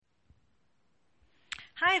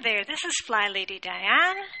Hi there, this is Fly Lady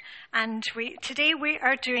Diane, and today we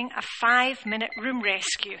are doing a 5-minute room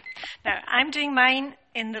rescue. Now, I'm doing mine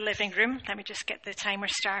in the living room. Let me just get the timer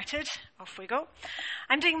started. Off we go.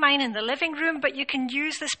 I'm doing mine in the living room, but you can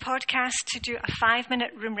use this podcast to do a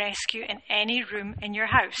 5-minute room rescue in any room in your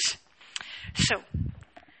house. So,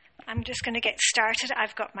 I'm just going to get started.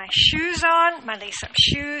 I've got my shoes on, my lace-up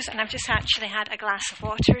shoes, and I've just actually had a glass of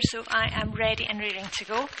water, so I am ready and raring to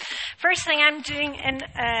go. First thing I'm doing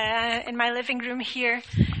in my living room here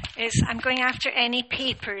is I'm going after any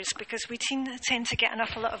papers, because we tend to get an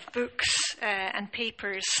awful lot of books and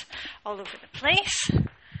papers all over the place.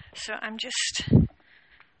 So I'm just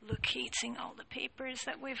locating all the papers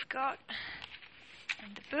that we've got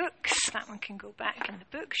and the books. That one can go back in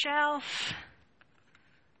the bookshelf.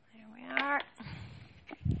 There we are.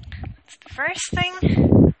 That's the first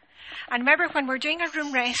thing. And remember, when we're doing a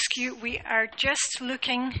room rescue, we are just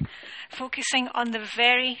focusing on the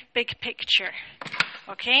very big picture.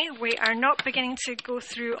 Okay? We are not beginning to go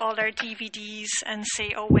through all our DVDs and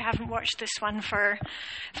say, oh, we haven't watched this one for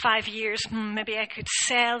 5 years. Maybe I could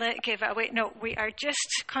sell it, give it away. No, we are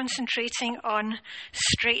just concentrating on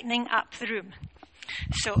straightening up the room.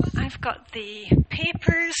 So I've got the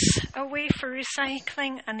papers away for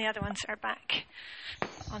recycling and the other ones are back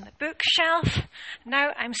on the bookshelf.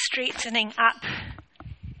 Now I'm straightening up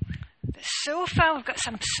the sofa. We've got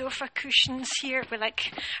some sofa cushions here. We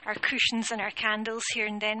like our cushions and our candles here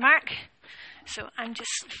in Denmark. So I'm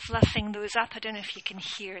just fluffing those up. I don't know if you can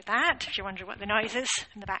hear that, if you're wondering what the noise is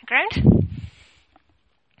in the background.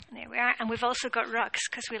 There we are, and we've also got rugs,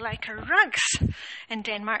 because we like our rugs in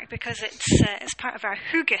Denmark, because it's part of our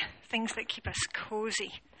hygge, things that keep us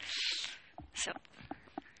cozy. So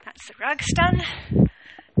that's the rugs done.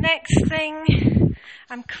 Next thing,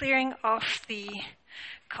 I'm clearing off the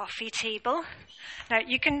coffee table. Now,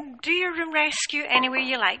 you can do your room rescue any way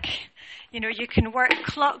you like. You know, you can work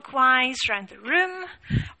clockwise around the room,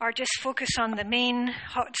 or just focus on the main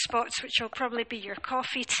hot spots, which will probably be your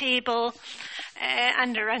coffee table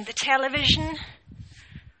and around the television.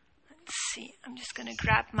 Let's see, I'm just going to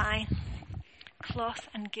grab my cloth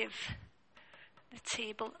and give the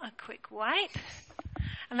table a quick wipe.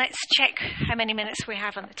 And let's check how many minutes we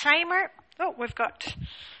have on the timer. Oh, we've got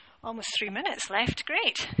almost 3 minutes left.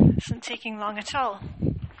 Great. Isn't taking long at all.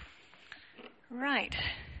 Right.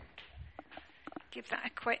 Give that a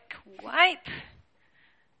quick wipe.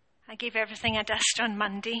 I gave everything a dust on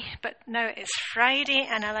Monday, but now it's Friday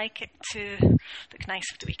and I like it to look nice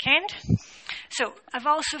for the weekend. So I've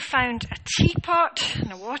also found a teapot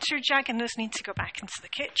and a water jug, and those need to go back into the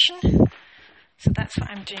kitchen. So that's what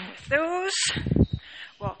I'm doing with those.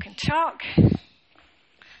 Walk and talk.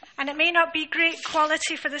 And it may not be great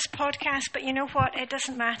quality for this podcast, but you know what? It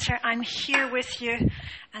doesn't matter. I'm here with you,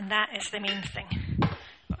 and that is the main thing.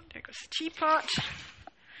 Oh, there goes the teapot.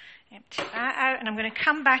 Empty that out, and I'm going to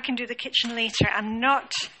come back and do the kitchen later. I'm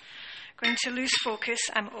not going to lose focus.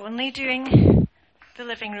 I'm only doing the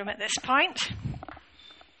living room at this point.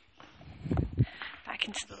 Back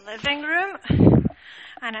into the living room.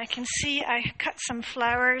 And I can see I cut some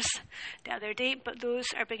flowers the other day, but those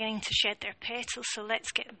are beginning to shed their petals, so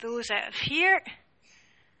let's get those out of here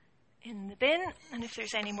in the bin. And if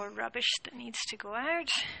there's any more rubbish that needs to go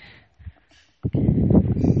out.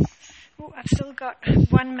 Oh, I've still got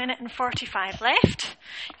 1 minute and 45 left.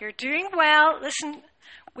 You're doing well. Listen,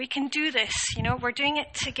 we can do this. You know, we're doing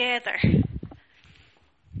it together.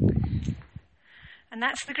 And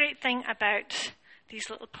that's the great thing about these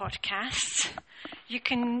little podcasts. You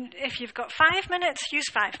can, if you've got 5 minutes, use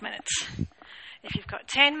 5 minutes. If you've got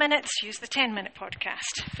 10 minutes, use the 10-minute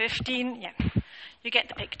podcast. 15, yeah, you get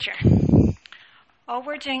the picture. All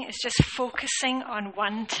we're doing is just focusing on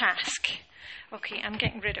one task. Okay, I'm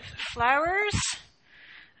getting rid of the flowers,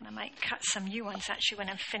 and I might cut some new ones actually when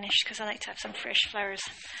I'm finished, because I like to have some fresh flowers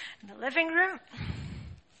in the living room.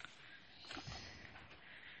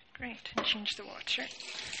 Great, and change the water.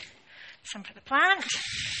 Some for the plant.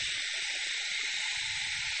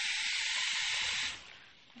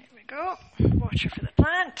 There we go. Water for the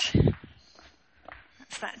plant.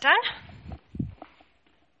 That's that done.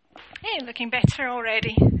 Hey, looking better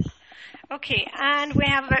already. Okay, and we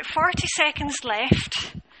have about 40 seconds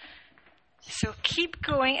left. So keep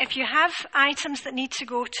going. If you have items that need to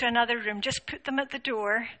go to another room, just put them at the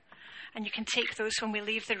door, and you can take those when we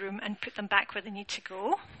leave the room and put them back where they need to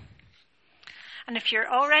go. And if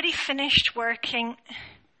you're already finished working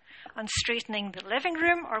on straightening the living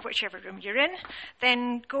room or whichever room you're in,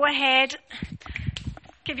 then go ahead,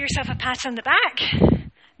 give yourself a pat on the back,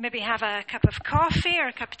 maybe have a cup of coffee or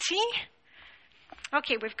a cup of tea.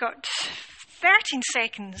 Okay, we've got 13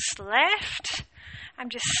 seconds left, I'm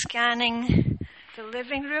just scanning the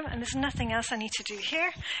living room, and there's nothing else I need to do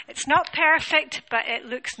here. It's not perfect, but it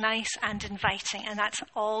looks nice and inviting, and that's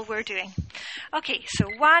all we're doing. Okay, so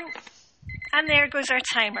 1, and there goes our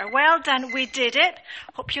timer. Well done, we did it.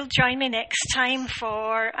 Hope you'll join me next time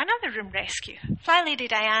for another room rescue. Fly Lady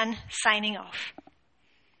Diane, signing off.